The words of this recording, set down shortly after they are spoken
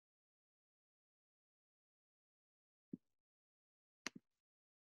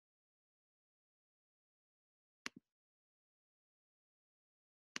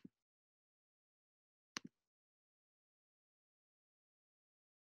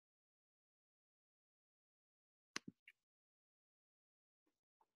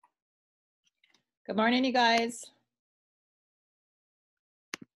Good morning, you guys.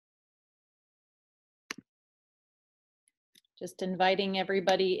 Just inviting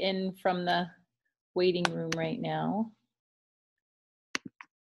everybody in from the waiting room right now.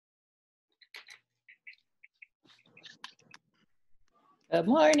 Good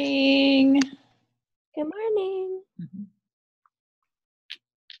morning. Good morning.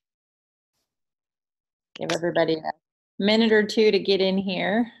 Give everybody a minute or two to get in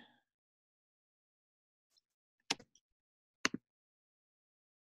here.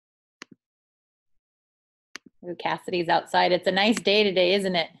 Ooh, Cassidy's outside. It's a nice day today,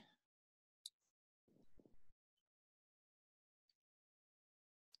 isn't it?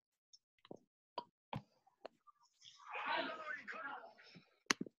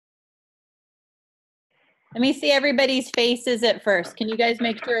 Let me see everybody's faces at first. Can you guys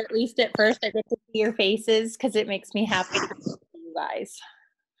make sure at least at first I get to see your faces because it makes me happy to see you guys.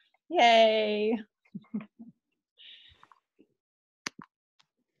 Yay.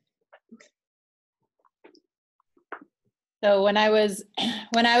 So when I was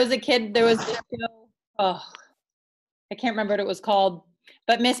a kid, there was this show, I can't remember what it was called,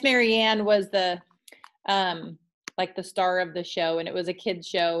 but Miss Marianne was the like the star of the show, and it was a kids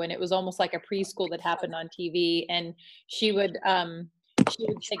show, and it was almost like a preschool that happened on TV, and she would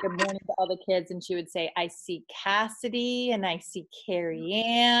say good morning to all the kids, and she would say, I see Cassidy and I see Carrie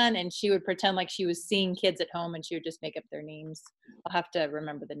Ann, and she would pretend like she was seeing kids at home, and she would just make up their names. I'll have to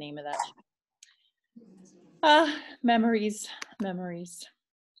remember the name of that show. Memories.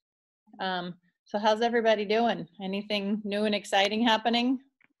 So how's everybody doing? Anything new and exciting happening?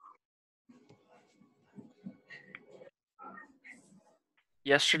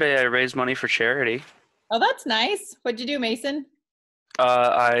 Yesterday, I raised money for charity. Oh, that's nice. What'd you do, Mason?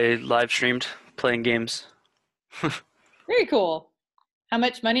 I live streamed playing games. Very cool. How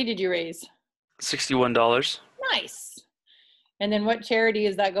much money did you raise? $61. Nice. And then what charity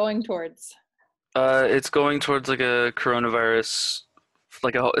is that going towards? It's going towards like a coronavirus,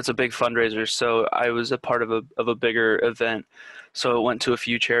 it's a big fundraiser. So I was a part of a bigger event. So it went to a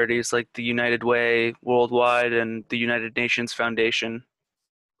few charities like the United Way Worldwide and the United Nations Foundation,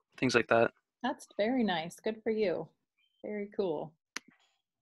 things like that. That's very nice. Good for you. Very cool.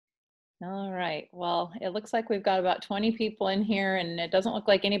 All right. Well, it looks like we've got about 20 people in here, and it doesn't look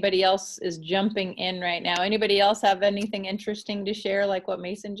like anybody else is jumping in right now. Anybody else have anything interesting to share, like what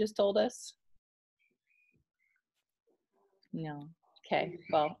Mason just told us? No. Okay.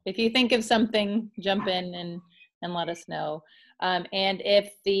 Well, if you think of something, jump in and let us know. And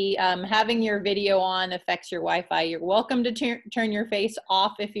if the having your video on affects your Wi-Fi, you're welcome to turn your face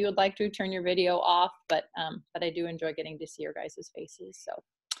off if you would like to turn your video off. But I do enjoy getting to see your guys' faces. So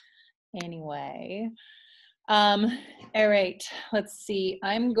anyway, all right. Let's see.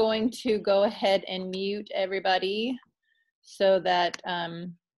 I'm going to go ahead and mute everybody so that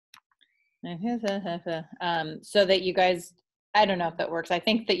so that you guys, I don't know if that works. I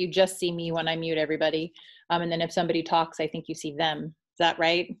think that you just see me when I mute everybody. And then if somebody talks, I think you see them. Is that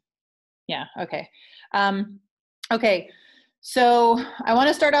right? Yeah, okay. Okay, so I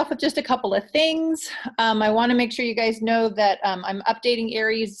wanna start off with just a couple of things. I wanna make sure you guys know that I'm updating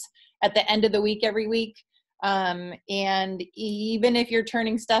Aries at the end of the week every week. And even if you're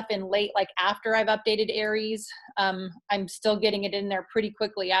turning stuff in late, like after I've updated Aries, I'm still getting it in there pretty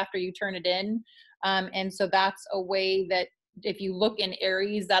quickly after you turn it in. And so that's a way that if you look in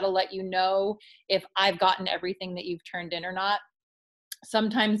Aries, that'll let you know if I've gotten everything that you've turned in or not.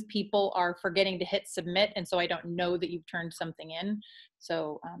 Sometimes people are forgetting to hit submit, and so I don't know that you've turned something in.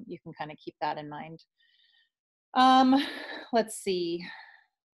 So you can kind of keep that in mind. Let's see.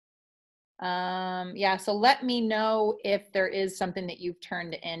 Yeah, so let me know if there is something that you've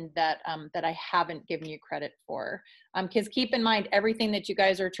turned in that that I haven't given you credit for. Because keep in mind, everything that you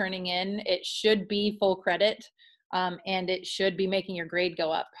guys are turning in, it should be full credit, and it should be making your grade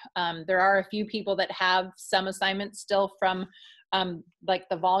go up. There are a few people that have some assignments still from like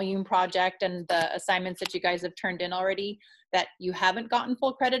the volume project and the assignments that you guys have turned in already that you haven't gotten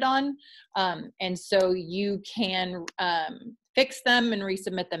full credit on. And so you can fix them and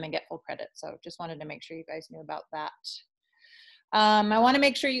resubmit them and get full credit. So just wanted to make sure you guys knew about that. I want to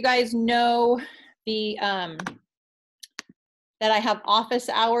make sure you guys know the that I have office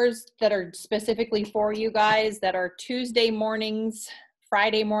hours that are specifically for you guys that are Tuesday mornings,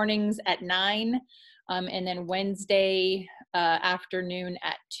 Friday mornings at 9, and then Wednesday afternoon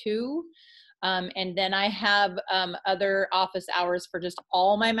at 2. And then I have other office hours for just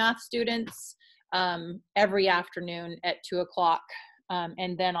all my math students every afternoon at 2 o'clock.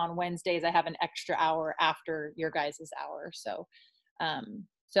 And then on Wednesdays, I have an extra hour after your guys' hour. So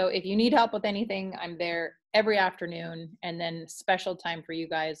So if you need help with anything, I'm there every afternoon, and then special time for you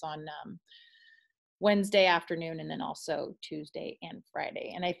guys on Wednesday afternoon, and then also Tuesday and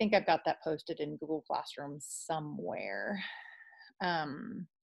Friday. And I think I've got that posted in Google Classroom somewhere.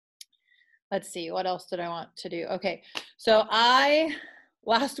 Let's see, what else did I want to do? Okay, so I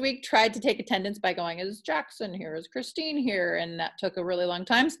last week tried to take attendance by going, is Jackson here? Is Christine here? And that took a really long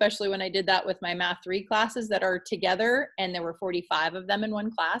time, especially when I did that with my Math 3 classes that are together, and there were 45 of them in one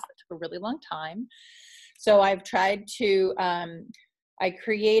class. That took a really long time. So I've tried to, I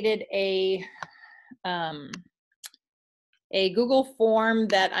created a Google form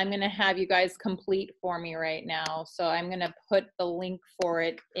that I'm going to have you guys complete for me right now. So I'm going to put the link for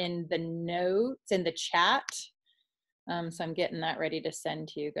it in the notes, in the chat. So I'm getting that ready to send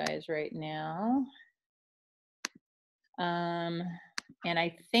to you guys right now. And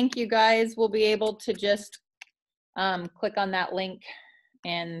I think you guys will be able to just click on that link,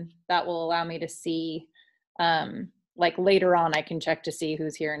 and that will allow me to see, like later on, I can check to see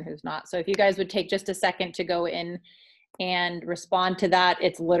who's here and who's not. So if you guys would take just a second to go in and respond to that,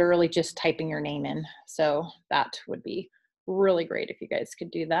 it's literally just typing your name in. So that would be really great if you guys could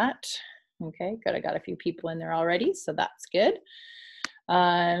do that. Okay, good. I got a few people in there already, so that's good.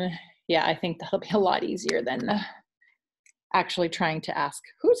 Yeah, I think that'll be a lot easier than actually trying to ask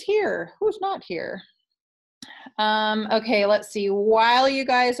who's here, who's not here. Okay, let's see. While you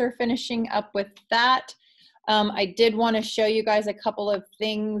guys are finishing up with that, I did want to show you guys a couple of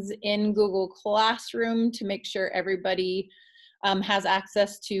things in Google Classroom to make sure everybody has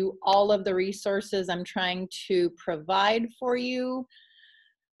access to all of the resources I'm trying to provide for you.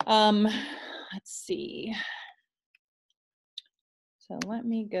 Let's see. So let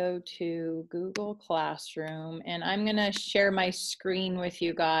me go to Google Classroom, and I'm going to share my screen with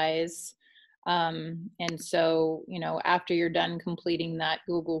you guys. And so, you know, after you're done completing that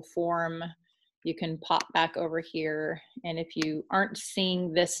Google form, you can pop back over here. And if you aren't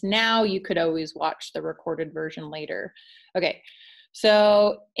seeing this now, you could always watch the recorded version later. Okay.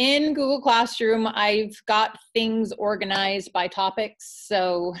 So in Google Classroom, I've got things organized by topics.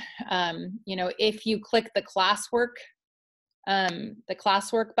 So, you know, if you click the classwork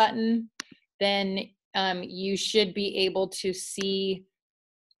button, then you should be able to see,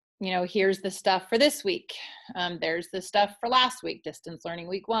 you know, here's the stuff for this week. There's the stuff for last week, distance learning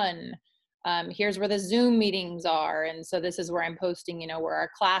week 1. Here's where the Zoom meetings are. And so this is where I'm posting, you know, where our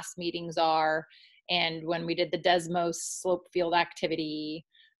class meetings are, and when we did the Desmos slope field activity.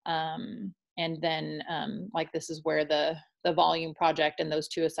 And then like this is where the volume project and those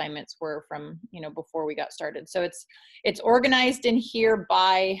 2 assignments were from, you know, before we got started. So it's organized in here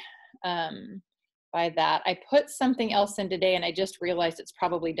by that. I put something else in today, and I just realized it's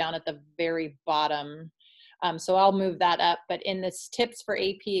probably down at the very bottom. So I'll move that up. But in this tips for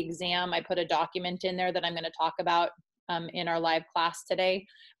AP exam, I put a document in there that I'm going to talk about in our live class today.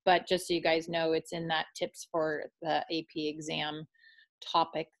 But just so you guys know, it's in that tips for the AP exam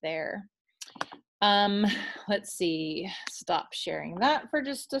topic there. Let's see, stop sharing that for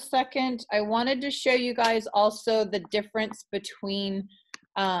just a second. I wanted to show you guys also the difference between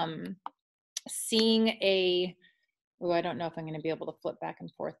seeing a, oh, I don't know if I'm going to be able to flip back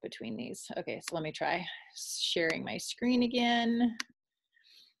and forth between these. Okay, so let me try sharing my screen again.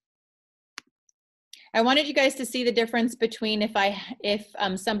 I wanted you guys to see the difference between if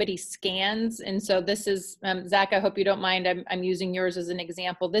somebody scans. And so this is, Zach, I hope you don't mind, I'm using yours as an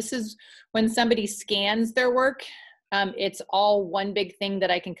example. This is when somebody scans their work. It's all one big thing that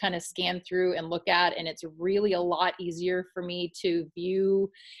I can kind of scan through and look at, and it's really a lot easier for me to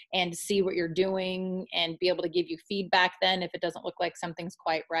view and see what you're doing and be able to give you feedback then if it doesn't look like something's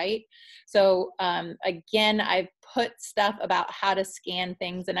quite right. So again, I've put stuff about how to scan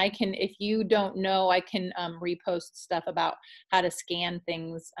things, and I can, if you don't know, I can repost stuff about how to scan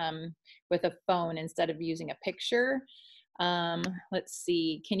things with a phone instead of using a picture. Let's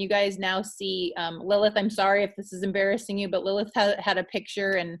see, can you guys now see Lilith? I'm sorry if this is embarrassing you, but Lilith had a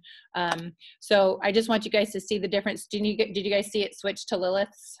picture, and so I just want you guys to see the difference. Did you guys see it switch to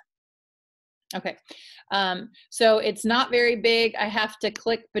Lilith's? Okay, so it's not very big. I have to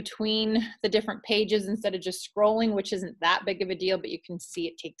click between the different pages instead of just scrolling, which isn't that big of a deal, but you can see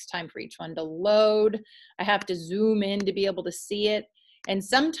it takes time for each one to load. I have to zoom in to be able to see it. And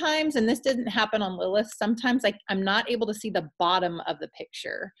sometimes, and this didn't happen on Lilith, sometimes I'm not able to see the bottom of the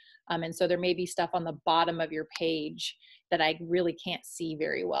picture. And so there may be stuff on the bottom of your page that I really can't see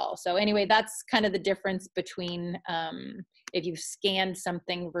very well. So anyway, that's kind of the difference between if you've scanned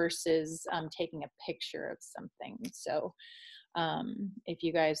something versus taking a picture of something. So If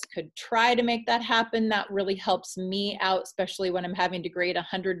you guys could try to make that happen, that really helps me out, especially when I'm having to grade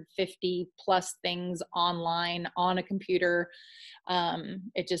 150 plus things online on a computer.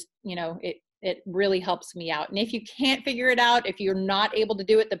 It just, you know, it really helps me out. And if you can't figure it out, if you're not able to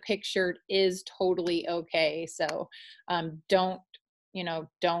do it, the picture is totally okay. So don't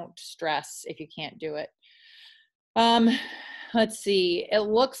stress if you can't do it. Let's see, it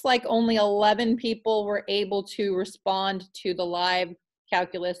looks like only 11 people were able to respond to the live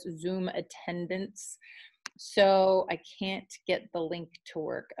calculus Zoom attendance. So I can't get the link to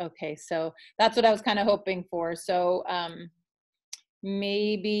work. Okay, so that's what I was kind of hoping for. So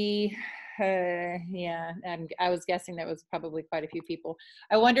maybe, yeah, and I was guessing that was probably quite a few people.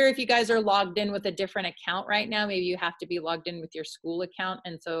 I wonder if you guys are logged in with a different account right now. Maybe you have to be logged in with your school account.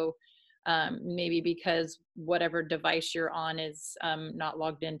 And so maybe because whatever device you're on is not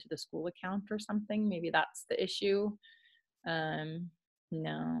logged into the school account or something. Maybe that's the issue.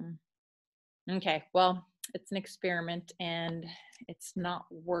 No. Okay, well, it's an experiment and it's not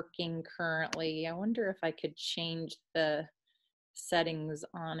working currently. I wonder if I could change the settings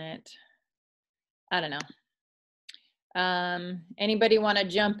on it. I don't know. Anybody want to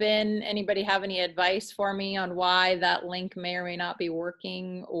jump in? Anybody have any advice for me on why that link may or may not be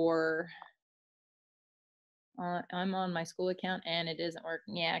working? Or I'm on my school account and it isn't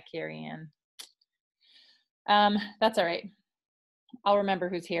working. Yeah, Carrie Ann. That's all right. I'll remember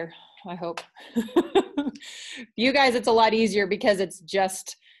who's here, I hope. You guys, it's a lot easier because it's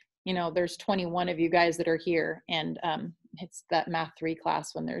just, you know, there's 21 of you guys that are here, and it's that Math 3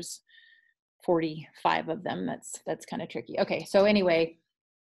 class when there's 45 of them. That's kind of tricky. Okay, so anyway,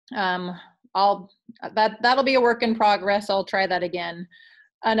 that'll be a work in progress. I'll try that again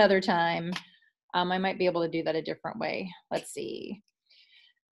another time. I might be able to do that a different way. Let's see.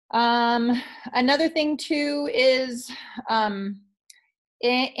 Another thing too is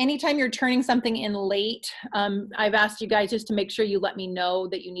anytime you're turning something in late, I've asked you guys just to make sure you let me know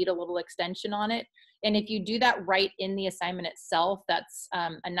that you need a little extension on it. And if you do that right in the assignment itself, that's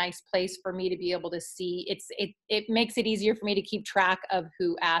a nice place for me to be able to see. It makes it easier for me to keep track of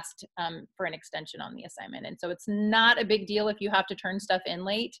who asked for an extension on the assignment. And so it's not a big deal if you have to turn stuff in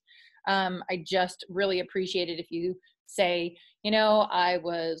late. I just really appreciate it if you say, you know, I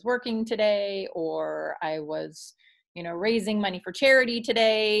was working today, or I was, you know, raising money for charity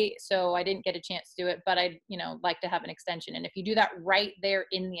today, so I didn't get a chance to do it, but I'd, you know, like to have an extension. And if you do that right there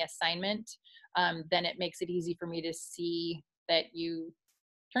in the assignment, then it makes it easy for me to see that you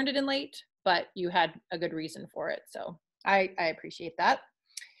turned it in late, but you had a good reason for it. So I appreciate that.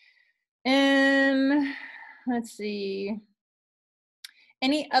 Let's see.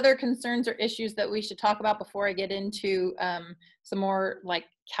 Any other concerns or issues that we should talk about before I get into some more like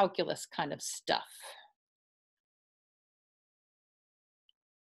calculus kind of stuff?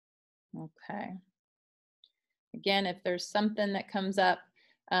 Okay. Again, if there's something that comes up,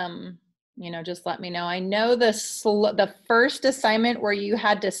 you know, just let me know. I know the first assignment where you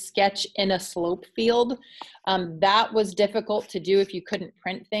had to sketch in a slope field, that was difficult to do if you couldn't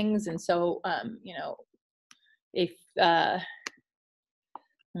print things. And so, you know, if, let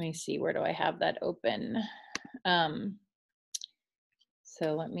me see, where do I have that open?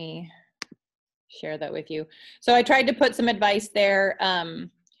 So let me share that with you. So I tried to put some advice there,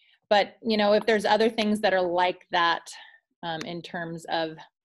 but you know, if there's other things that are like that in terms of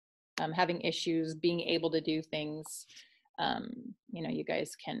having issues, being able to do things, you know, you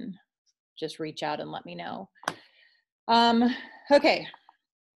guys can just reach out and let me know. Okay,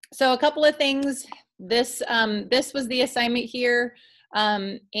 so a couple of things. This was the assignment here.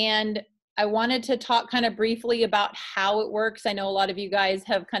 And I wanted to talk kind of briefly about how it works. I know a lot of you guys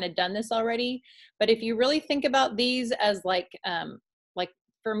have kind of done this already, but if you really think about these as like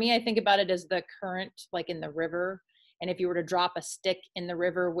for me, I think about it as the current, like in the river. And if you were to drop a stick in the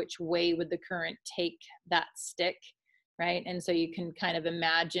river, which way would the current take that stick, right? And so you can kind of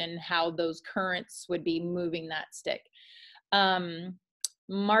imagine how those currents would be moving that stick.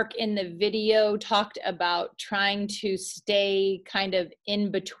 Mark in the video talked about trying to stay kind of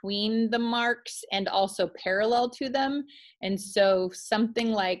in between the marks and also parallel to them. And so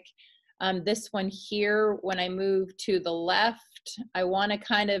something like this one here, when I move to the left, I want to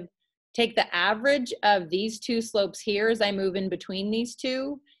kind of take the average of these two slopes here as I move in between these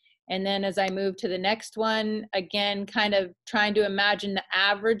two. And then as I move to the next one, again, kind of trying to imagine the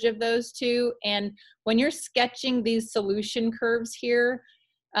average of those two. And when you're sketching these solution curves here,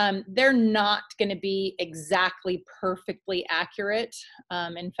 they're not going to be exactly perfectly accurate.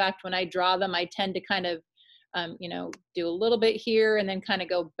 In fact, when I draw them, I tend to kind of you know, do a little bit here and then kind of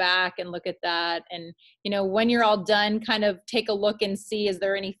go back and look at that. And, you know, when you're all done, kind of take a look and see, is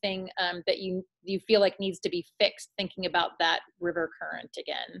there anything that you feel like needs to be fixed, thinking about that river current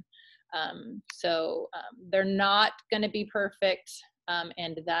again. They're not going to be perfect,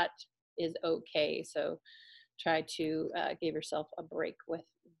 and that is okay. So try to give yourself a break with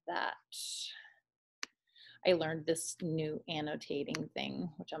that. I learned this new annotating thing,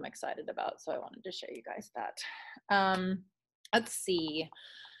 which I'm excited about, so I wanted to show you guys that. Let's see.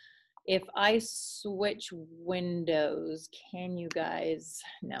 If I switch windows, can you guys,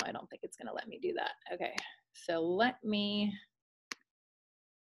 no, I don't think it's gonna let me do that. Okay, so let me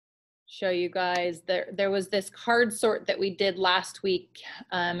show you guys. There was this card sort that we did last week,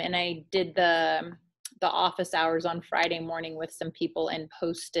 and I did the office hours on Friday morning with some people and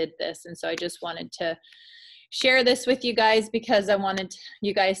posted this. And so I just wanted to share this with you guys because I wanted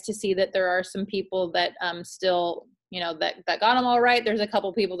you guys to see that there are some people that still, you know, that got them all right. There's a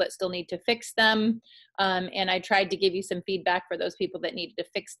couple people that still need to fix them. And I tried to give you some feedback for those people that needed to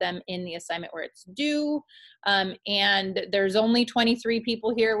fix them in the assignment where it's due. And there's only 23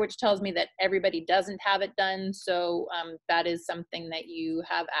 people here, which tells me that everybody doesn't have it done. So that is something that you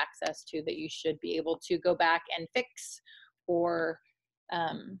have access to, that you should be able to go back and fix, or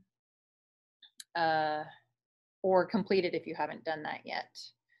complete it if you haven't done that yet.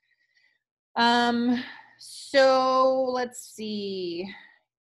 So let's see.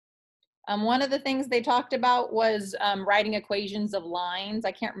 One of the things they talked about was writing equations of lines.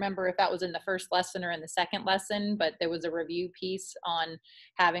 I can't remember if that was in the first lesson or in the second lesson, but there was a review piece on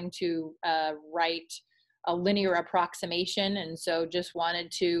having to write a linear approximation. And so just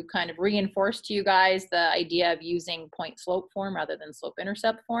wanted to kind of reinforce to you guys the idea of using point slope form rather than slope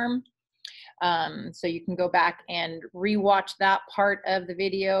intercept form. So you can go back and rewatch that part of the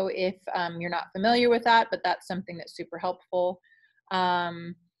video if you're not familiar with that, but that's something that's super helpful.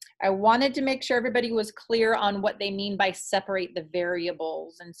 I wanted to make sure everybody was clear on what they mean by separate the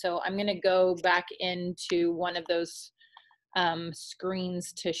variables. And so I'm going to go back into one of those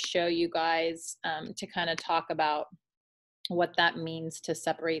screens to show you guys to kind of talk about what that means to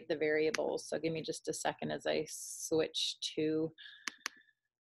separate the variables. So give me just a second as I switch to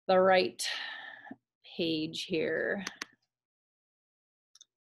the right page here.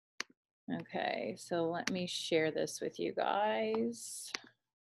 Okay, so let me share this with you guys.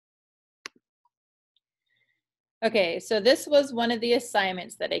 Okay, so this was one of the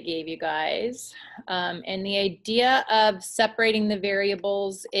assignments that I gave you guys. And the idea of separating the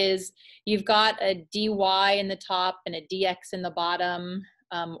variables is you've got a dy in the top and a dx in the bottom,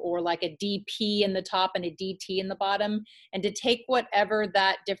 or like a dp in the top and a dt in the bottom, and to take whatever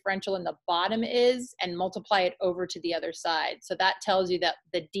that differential in the bottom is and multiply it over to the other side. So that tells you that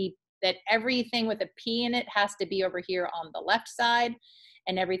that everything with a p in it has to be over here on the left side,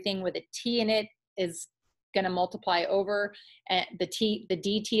 and everything with a t in it is going to multiply over, and the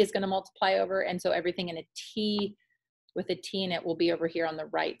dt is going to multiply over, and so everything in a t with a t in it will be over here on the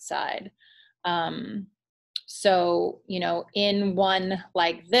right side. So, you know, in one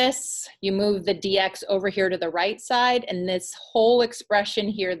like this, you move the dx over here to the right side, and this whole expression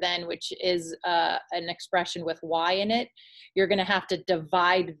here then, which is an expression with y in it, you're going to have to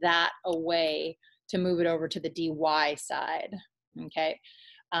divide that away to move it over to the dy side. Okay.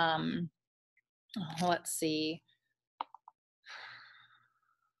 Let's see.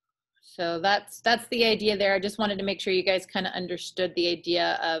 So that's the idea there. I just wanted to make sure you guys kind of understood the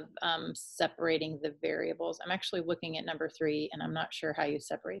idea of separating the variables. I'm actually looking at number 3, and I'm not sure how you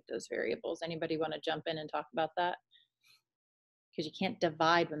separate those variables. Anybody want to jump in and talk about that? Because you can't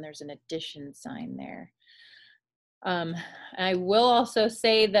divide when there's an addition sign there. I will also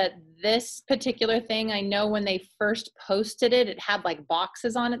say that this particular thing, I know when they first posted it, it had like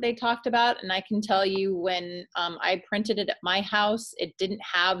boxes on it they talked about, and I can tell you when I printed it at my house, it didn't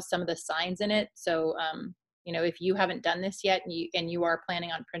have some of the signs in it. So, you know, if you haven't done this yet and you are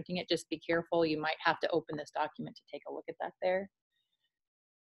planning on printing it, just be careful. You might have to open this document to take a look at that there.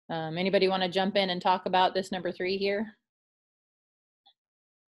 Anybody want to jump in and talk about this number 3 here?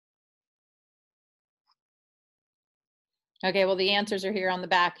 Okay, well, the answers are here on the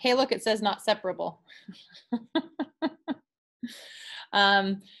back. Hey, look, it says not separable.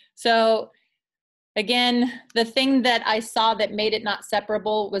 So again, the thing that I saw that made it not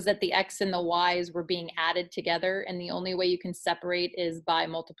separable was that the x and the y's were being added together, and the only way you can separate is by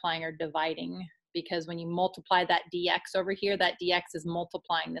multiplying or dividing, because when you multiply that dx over here, that dx is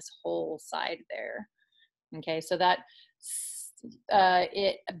multiplying this whole side there. Okay, so that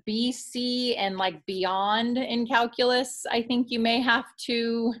BC and like beyond in calculus, I think you may have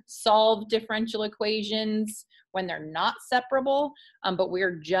to solve differential equations when they're not separable, but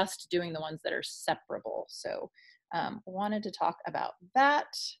we're just doing the ones that are separable. So wanted to talk about that.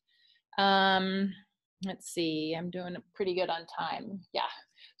 Let's see, I'm doing pretty good on time. Yeah.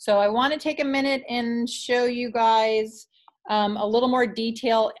 So I want to take a minute and show you guys a little more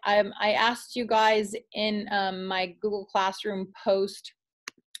detail. I asked you guys in my Google Classroom post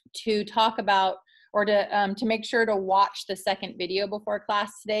to talk about, or to make sure to watch the second video before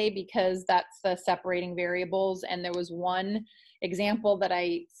class today, because that's the separating variables. And there was one example that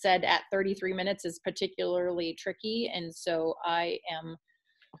I said at 33 minutes is particularly tricky. And so I am,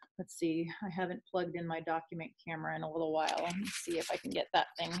 let's see, I haven't plugged in my document camera in a little while. Let me see if I can get that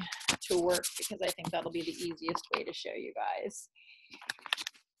thing to work, because I think that'll be the easiest way to show you guys. So,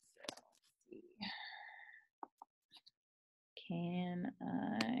 let's see. Can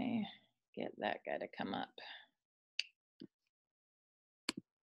I get that guy to come up?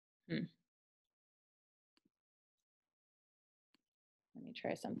 Let me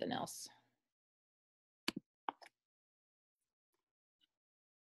try something else.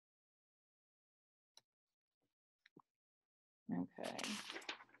 Okay.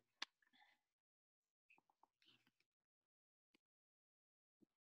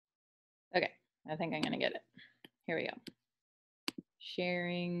 Okay, I think I'm gonna get it. Here we go.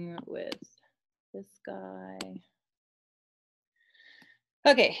 Sharing with this guy.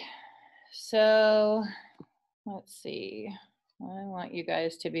 Okay, so let's see. I want you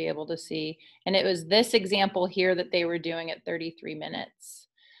guys to be able to see, and it was this example here that they were doing at 33 minutes.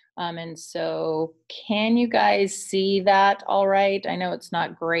 And so can you guys see that all right? I know it's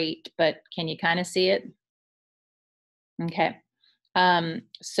not great, but can you kind of see it? Okay.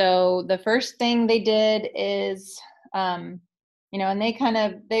 So the first thing they did is, you know, and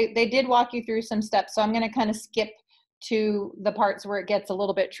they did walk you through some steps. So I'm going to kind of skip to the parts where it gets a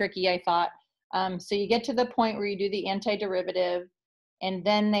little bit tricky, I thought. So you get to the point where you do the antiderivative, and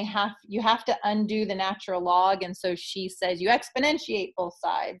then you have to undo the natural log. And so she says you exponentiate both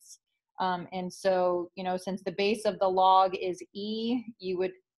sides. And so, you know, since the base of the log is e, you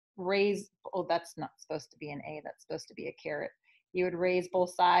would raise, oh, that's not supposed to be an a, that's supposed to be a caret. You would raise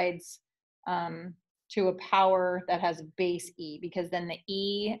both sides to a power that has base e, because then the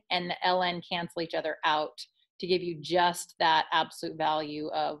e and the ln cancel each other out to give you just that absolute value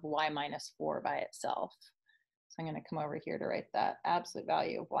of y minus 4 by itself. So I'm going to come over here to write that absolute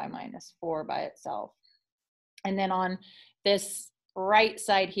value of y minus 4 by itself. And then on this right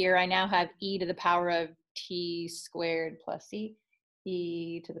side here, I now have e to the power of t squared plus c,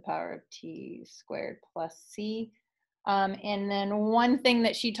 e to the power of t squared plus c. And then one thing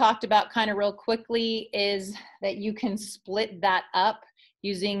that she talked about kind of real quickly is that you can split that up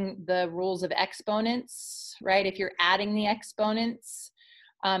using the rules of exponents, right? If you're adding the exponents,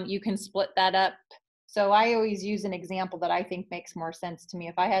 you can split that up. So I always use an example that I think makes more sense to me.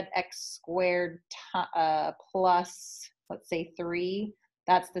 If I had x squared plus, let's say 3,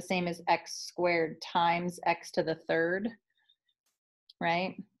 that's the same as x squared times x to the third,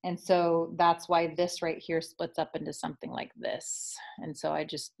 right? And so that's why this right here splits up into something like this. And so I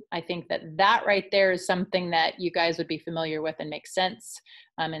think that right there is something that you guys would be familiar with and makes sense.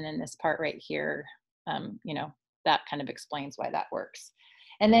 And then this part right here, you know, that kind of explains why that works.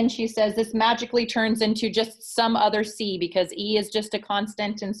 And then she says this magically turns into just some other c, because e is just a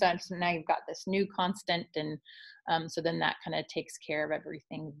constant. And so now you've got this new constant. And so then that kind of takes care of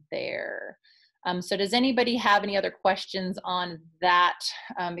everything there. So does anybody have any other questions on that?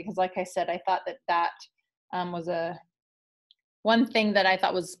 Because like I said, I thought that was one thing that I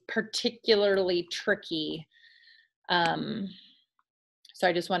thought was particularly tricky. So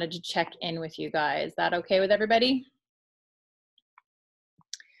I just wanted to check in with you guys. Is that okay with everybody?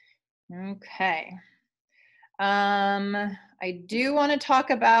 Okay. I do want to talk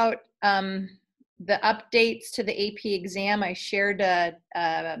about the updates to the AP exam. I shared a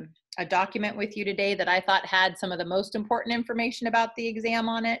document with you today that I thought had some of the most important information about the exam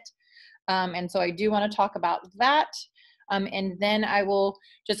on it. And so I do want to talk about that. And then I will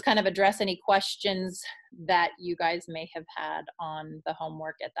just kind of address any questions that you guys may have had on the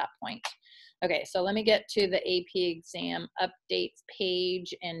homework at that point. Okay, so let me get to the AP exam updates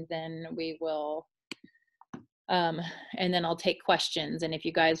page, and then we will, and then I'll take questions. And if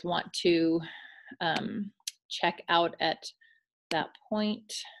you guys want to check out at that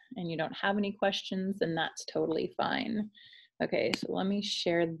point and you don't have any questions, then that's totally fine. Okay, so let me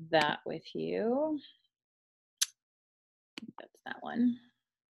share that with you. That's that one.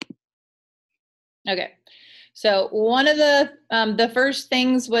 Okay, So one of the first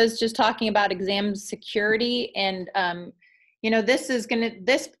things was just talking about exam security, and this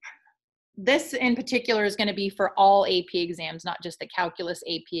in particular is going to be for all AP exams, not just the calculus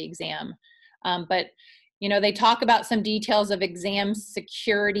AP exam. But they talk about some details of exam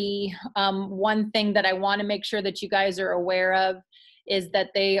security. One thing that I want to make sure that you guys are aware of is that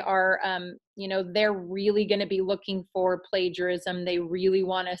they are, they're really going to be looking for plagiarism. They really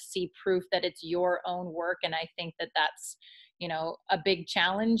want to see proof that it's your own work. And I think that that's, a big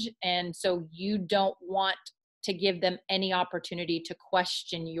challenge. And so you don't want to give them any opportunity to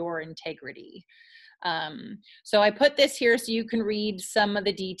question your integrity. So I put this here so you can read some of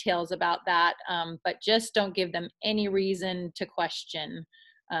the details about that, but just don't give them any reason to question,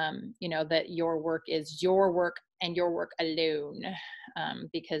 that your work is your work and your work alone,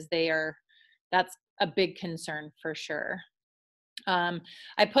 because that's a big concern for sure.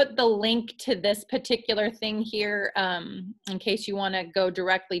 I put the link to this particular thing here in case you want to go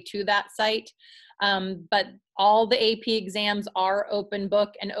directly to that site. But all the AP exams are open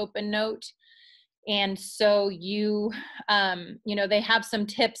book and open note. And so they have some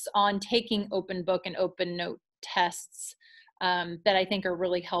tips on taking open book and open note tests that I think are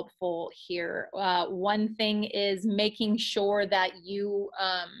really helpful here. One thing is making sure that you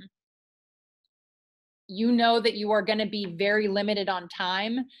know that you are going to be very limited on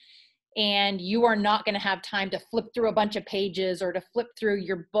time, and you are not going to have time to flip through a bunch of pages or to flip through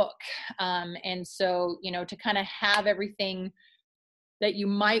your book. And so, to kind of have everything that you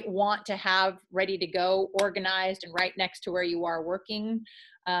might want to have ready to go, organized and right next to where you are working.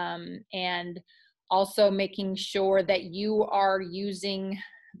 And also making sure that you are using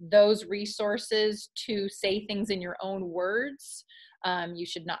those resources to say things in your own words. You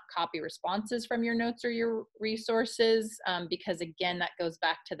should not copy responses from your notes or your resources, because again, that goes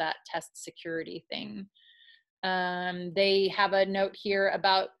back to that test security thing. They have a note here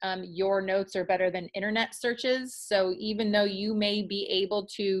about your notes are better than internet searches. So even though you may be able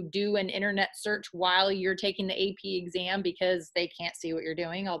to do an internet search while you're taking the AP exam because they can't see what you're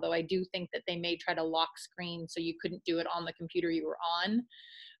doing, although I do think that they may try to lock screen so you couldn't do it on the computer you were on.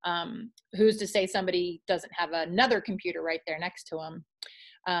 Who's to say somebody doesn't have another computer right there next to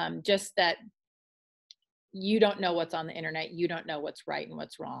them? Just that you don't know what's on the internet. You don't know what's right and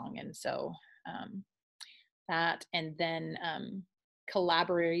what's wrong. And so that, and then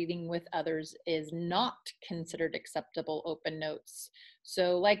collaborating with others is not considered acceptable open notes.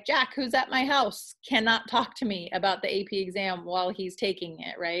 So like Jack, who's at my house, cannot talk to me about the AP exam while he's taking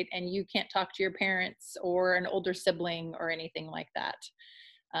it, right? And you can't talk to your parents or an older sibling or anything like that.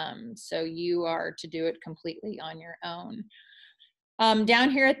 So you are to do it completely on your own. Down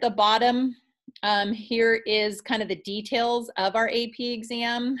here at the bottom, here is kind of the details of our AP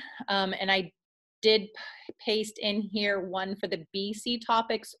exam. And I did paste in here one for the BC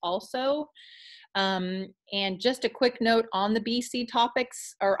topics also. And just a quick note on the BC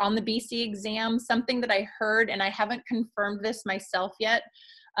topics, or on the BC exam, something that I heard, and I haven't confirmed this myself yet,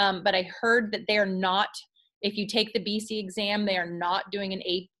 but I heard that they are not, if you take the BC exam, they are not doing an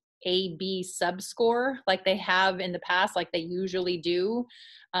A-B sub-score like they have in the past, like they usually do.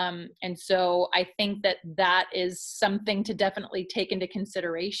 And so I think that that is something to definitely take into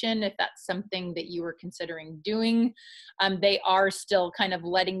consideration if that's something that you were considering doing. They are still kind of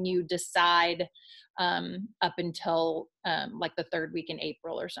letting you decide up until like the third week in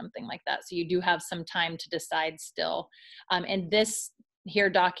April or something like that. So you do have some time to decide still. And this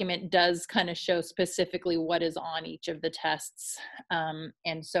here document does kind of show specifically what is on each of the tests.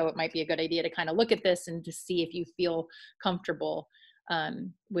 And so it might be a good idea to kind of look at this and to see if you feel comfortable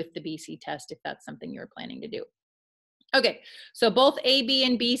with the BC test, if that's something you're planning to do. Okay, so both AB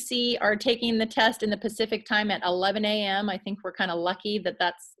and BC are taking the test in the Pacific time at 11 a.m. I think we're kind of lucky that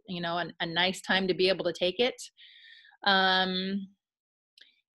that's, a nice time to be able to take it.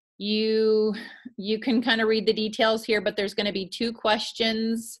 You can kind of read the details here, but there's going to be 2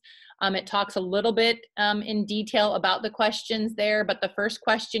 questions. It talks a little bit in detail about the questions there, but the first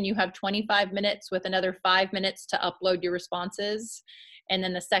question, you have 25 minutes with another 5 minutes to upload your responses. And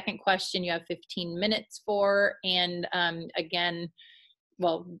then the second question you have 15 minutes for, and again,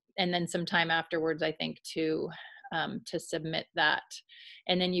 and then some time afterwards, I think, to submit that.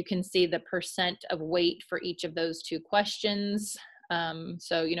 And then you can see the percent of weight for each of those 2 questions.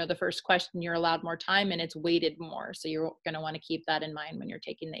 So, the first question, you're allowed more time and it's weighted more. So you're going to want to keep that in mind when you're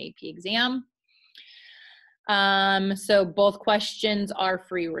taking the AP exam. So both questions are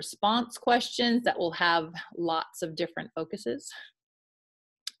free response questions that will have lots of different focuses.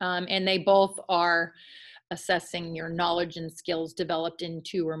 And they both are assessing your knowledge and skills developed in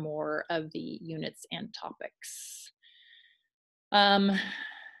 2 or more of the units and topics.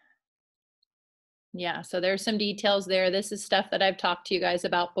 Yeah, so there's some details there. This is stuff that I've talked to you guys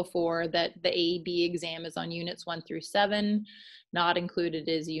about before, that the AEB exam is on units 1 through 7. Not included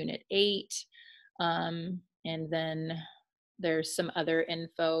is unit 8. And then there's some other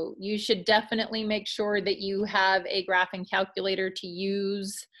info. You should definitely make sure that you have a graphing calculator to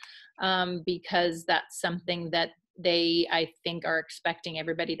use, because that's something that they, I think, are expecting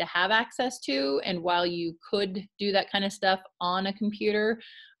everybody to have access to. And while you could do that kind of stuff on a computer,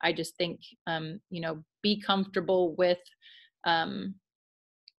 I just think, you know, be comfortable with,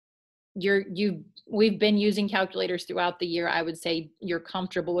 we've been using calculators throughout the year. I would say you're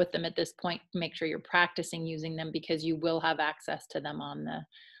comfortable with them at this point. Make sure you're practicing using them, because you will have access to them on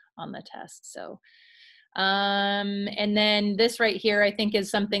the test. So, and then this right here, I think,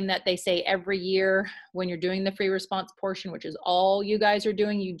 is something that they say every year when you're doing the free response portion, which is all you guys are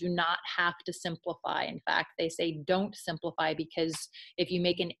doing. You do not have to simplify. In fact, they say don't simplify, because if you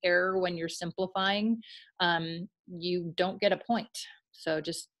make an error when you're simplifying, you don't get a point. So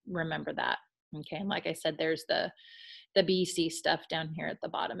just remember that. Okay. And like I said, there's the BC stuff down here at the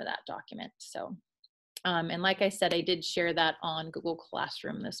bottom of that document. So, and like I said, I did share that on Google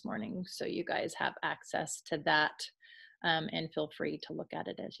Classroom this morning, so you guys have access to that, and feel free to look at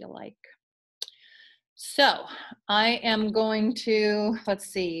it as you like. So I am going to, let's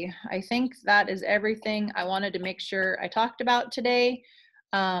see, I think that is everything I wanted to make sure I talked about today.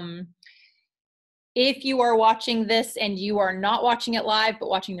 If you are watching this and you are not watching it live, but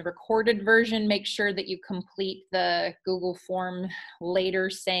watching the recorded version, make sure that you complete the Google form later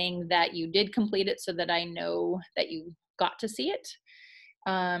saying that you did complete it, so that I know that you got to see it.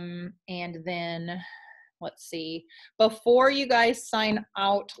 And then, let's see, before you guys sign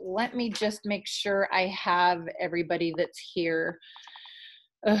out, let me just make sure I have everybody that's here.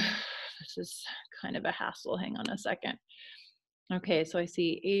 This is kind of a hassle. Hang on a second. Okay, so I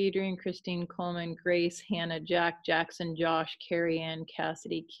see Adrian, Christine, Coleman, Grace, Hannah, Jack, Jackson, Josh, Carrie Ann,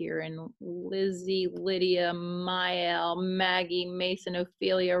 Cassidy, Kieran, Lizzie, Lydia, Mael, Maggie, Mason,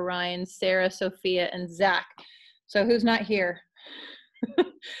 Ophelia, Ryan, Sarah, Sophia, and Zach. So who's not here?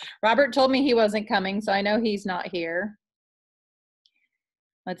 Robert told me he wasn't coming, so I know he's not here.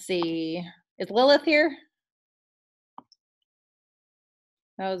 Let's see, is Lilith here?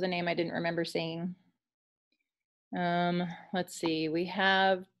 That was a name I didn't remember seeing. Let's see, we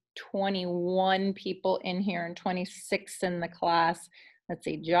have 21 people in here and 26 in the class. Let's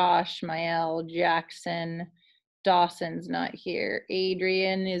see, Josh, Mael, Jackson, Dawson's not here.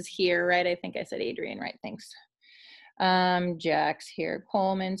 Adrian is here, right? I think I said Adrian, right? Thanks. Jack's here,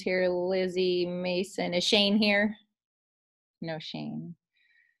 Coleman's here, Lizzie, Mason. Is Shane here? No, Shane.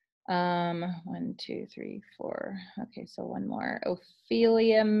 1, 2, 3, 4. Okay, so one more.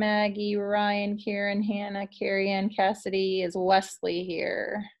 Ophelia, Maggie, Ryan, Kieran, Hannah, Carrie Ann, Cassidy. Is Wesley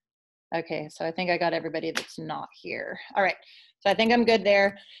here? Okay, so I think I got everybody that's not here. All right, so I think I'm good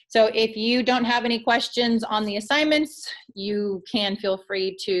there. So if you don't have any questions on the assignments, you can feel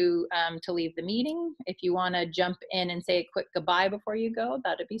free to leave the meeting. If you want to jump in and say a quick goodbye before you go,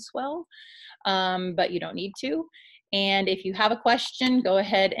 that'd be swell, but you don't need to. And if you have a question, go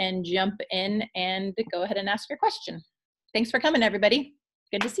ahead and jump in and go ahead and ask your question. Thanks for coming, everybody.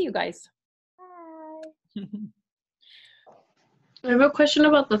 Good to see you guys. Bye. I have a question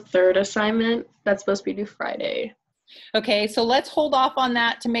about the third assignment that's supposed to be due Friday. Okay, so let's hold off on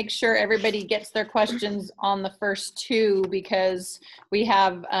that to make sure everybody gets their questions on the first 2, because we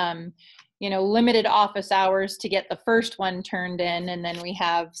have, you know, limited office hours to get the first one turned in, and then we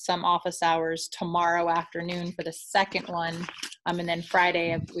have some office hours tomorrow afternoon for the second one, and then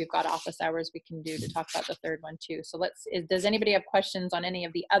Friday we've got office hours we can do to talk about the third one too. So does anybody have questions on any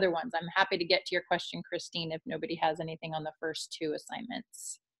of the other ones? I'm happy to get to your question, Christine, if nobody has anything on the first 2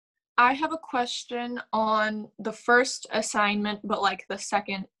 assignments. I have a question on the first assignment, but like the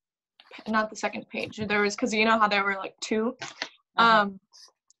second, not the second page. There was, because you know how there were like 2.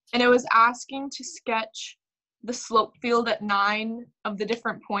 And it was asking to sketch the slope field at 9 of the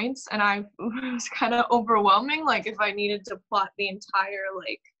different points, and it was kind of overwhelming, like if I needed to plot the entire,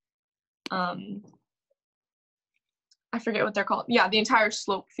 like, I forget what they're called. Yeah, the entire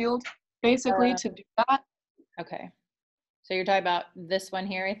slope field, basically, to do that. Okay. So you're talking about this one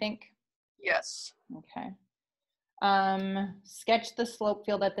here, I think? Yes. Okay. Sketch the slope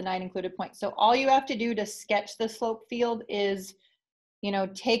field at the 9 included points. So all you have to do to sketch the slope field is, you know,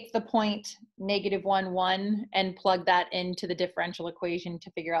 take the point -1, 1 and plug that into the differential equation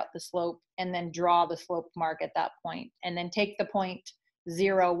to figure out the slope, and then draw the slope mark at that point. And then take the point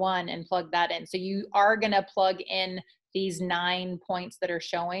 0, 1 and plug that in. So you are going to plug in these 9 points that are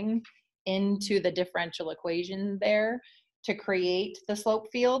showing into the differential equation there to create the slope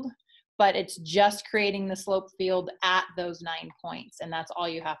field, but it's just creating the slope field at those 9 points, and that's all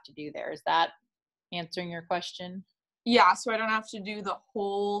you have to do there. Is that answering your question? Yeah, so I don't have to do the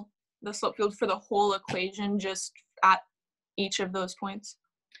slope field for the whole equation, just at each of those points.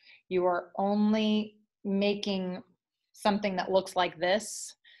 You are only making something that looks like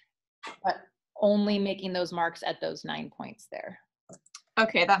this, but only making those marks at those 9 points there.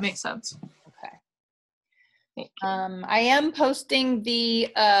 Okay, that makes sense. Okay. Thank you. I am posting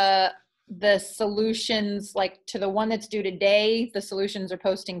the solutions, like to the one that's due today, the solutions are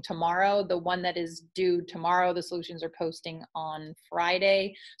posting tomorrow. The one that is due tomorrow, the solutions are posting on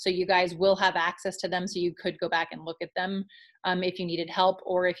Friday. So you guys will have access to them, so you could go back and look at them if you needed help,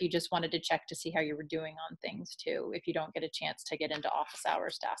 or if you just wanted to check to see how you were doing on things too, if you don't get a chance to get into office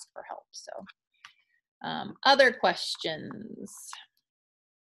hours to ask for help. So other questions?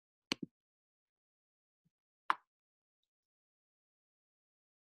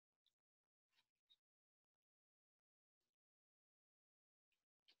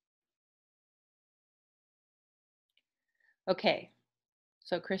 Okay,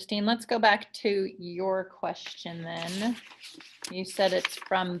 so Christine, let's go back to your question then. You said it's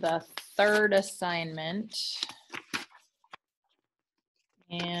from the 3rd assignment.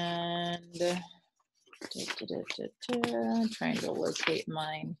 And I'm trying to locate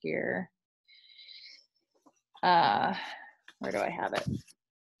mine here. Where do I have it?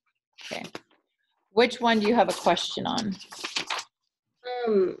 Okay. Which one do you have a question on?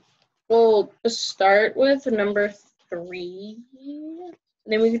 Well, to start with number 3,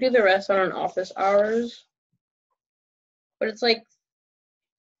 then we could do the rest on an office hours. But it's like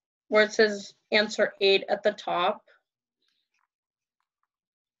where it says answer 8 at the top.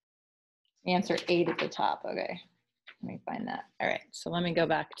 Answer 8 at the top. Okay. Let me find that. All right. So let me go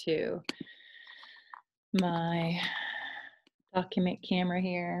back to my document camera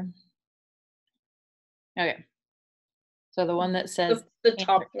here. Okay. So the one that says The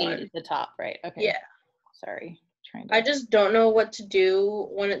top answer 8 one. at the top, right? Okay. Yeah. Sorry. Trying to. I just don't know what to do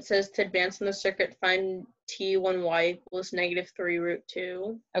when it says to advance in the circuit, find t1y equals -3 root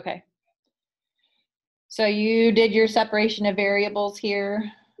 2. Okay. So you did your separation of variables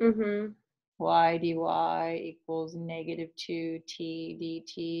here. Mm-hmm. Y dy equals -2t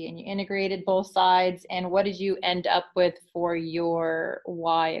dt, and you integrated both sides. And what did you end up with for your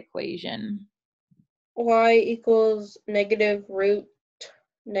y equation? Y equals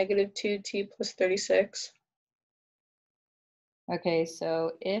 -2t plus 36. Okay,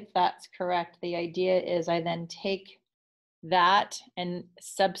 so if that's correct, the idea is I then take that and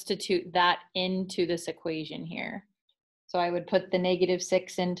substitute that into this equation here. So I would put the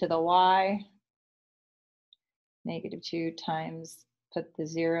 -6 into the y, -2 times, put the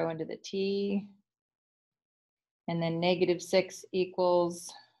 0 into the t, and then -6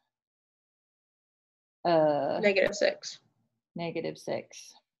 equals -6.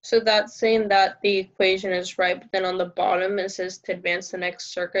 -6. So that's saying that the equation is right, but then on the bottom it says to advance the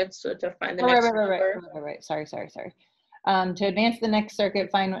next circuit, so to find the next number. Right. Sorry. To advance the next circuit,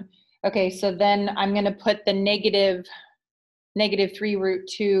 find one. Okay, so then I'm going to put the -3 root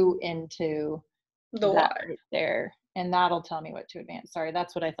 2 into The that y. right there, and that'll tell me what to advance. Sorry,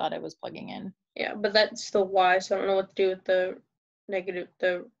 that's what I thought I was plugging in. Yeah, but that's the y, so I don't know what to do with the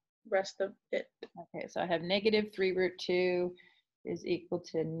rest of it. Okay, so I have -3 root 2 is equal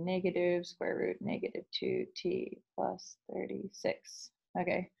to -2t plus 36.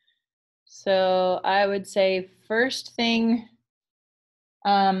 Okay, so I would say first thing,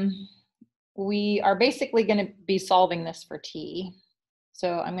 we are basically going to be solving this for t.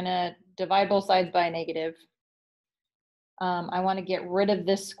 So I'm going to divide both sides by a negative. I want to get rid of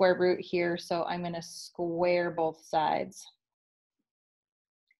this square root here, so I'm going to square both sides.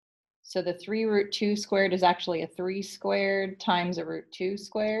 So the 3 root 2 squared is actually a 3 squared times a root 2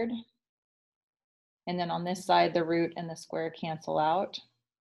 squared. And then on this side, the root and the square cancel out.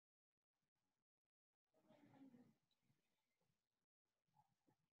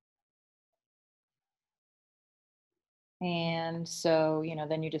 And so,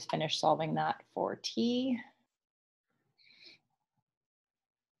 then you just finish solving that for t.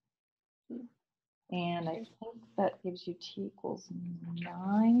 And I think that gives you t equals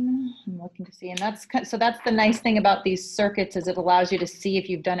 9. I'm looking to see, and that's the nice thing about these circuits, is it allows you to see if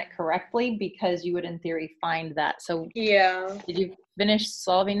you've done it correctly, because you would in theory find that. So yeah, did you finish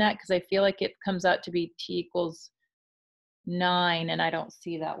solving that? Because I feel like it comes out to be t equals 9, and I don't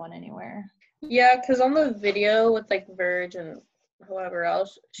see that one anywhere. Yeah, because on the video with like Verge and whoever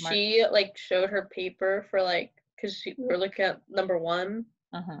else, Mark. she like showed her paper for like, because we were looking at number 1,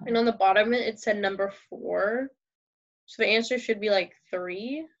 Uh-huh. and on the bottom it said number 4. So the answer should be like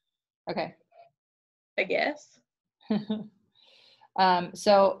 3, Okay. I guess.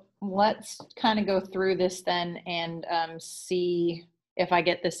 So let's kind of go through this then and see if I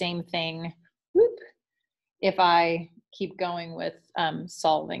get the same thing. Whoop. If I keep going with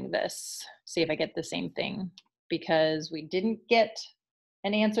solving this, see if I get the same thing, because we didn't get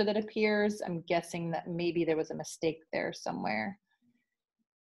an answer that appears. I'm guessing that maybe there was a mistake there somewhere.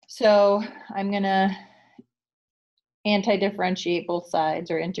 So I'm gonna anti-differentiate both sides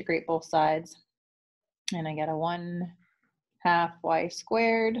or integrate both sides. And I get a 1/2 y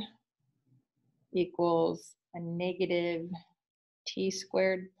squared equals a negative t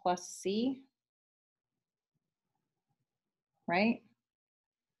squared plus c, right?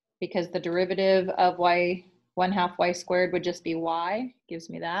 Because the derivative of 1/2 y squared would just be y, gives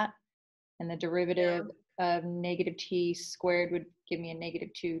me that. And the derivative of negative t squared would give me a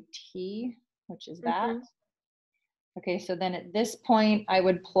negative 2t, which is that. Mhm. Okay, so then at this point, I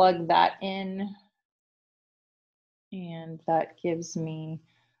would plug that in. And that gives me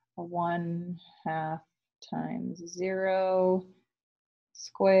a 1/2 times 0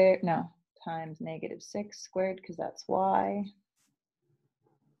 squared, no, times -6 squared, because that's y,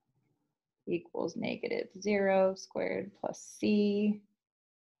 equals -0 squared plus c.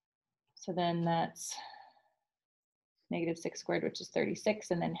 So then that's -6 squared, which is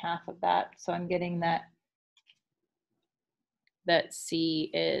 36, and then half of that. So I'm getting that c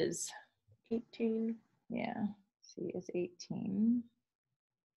is, 18. yeah, c is 18.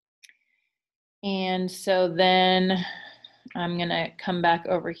 And so then I'm gonna come back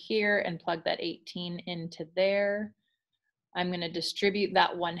over here and plug that 18 into there. I'm gonna distribute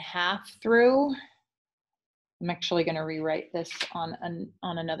that 1/2 through. I'm actually gonna rewrite this on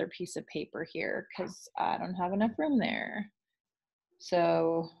another piece of paper here because I don't have enough room there.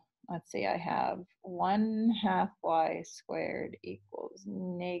 So let's see, I have 1/2 y squared equals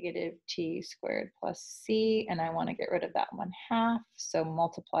negative t squared plus c, and I wanna get rid of that 1/2, so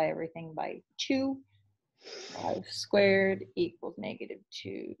multiply everything by 2. Y squared equals negative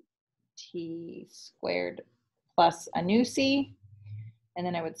 2t squared plus a new c. And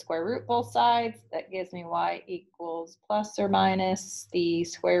then I would square root both sides. That gives me y equals plus or minus the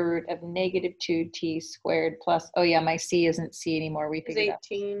square root of negative 2t squared plus, oh yeah, my c isn't c anymore. We It's figured out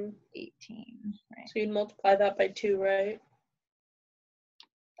 18. 18, right? So you'd multiply that by 2, right?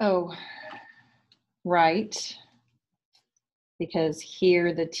 Oh, right. Because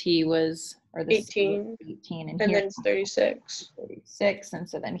here the t was, or the c was 18, and And here then it's 36. 36, and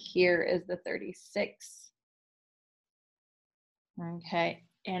so then here is the 36. Okay,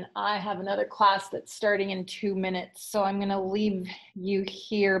 and I have another class that's starting in 2 minutes, so I'm gonna leave you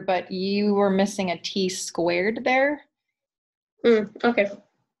here, but you were missing a t squared there. Okay.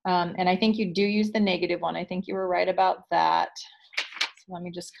 And I think you do use the negative one. I think you were right about that. So let me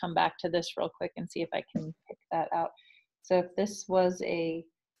just come back to this real quick and see if I can pick that out. So if this was a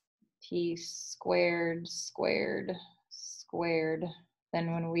t squared squared squared,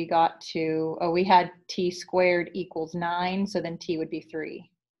 then when we got to, oh, we had t squared equals 9, so then t would be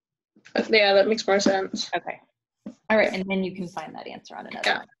 3. Yeah, that makes more sense. Okay. All right, and then you can find that answer on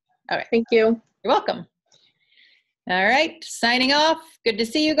another one. All right. Thank you. You're welcome. All right, signing off. Good to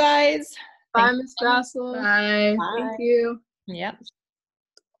see you guys. Bye, Thank Miss Jocelyn. Bye. Bye. Thank you. Yep.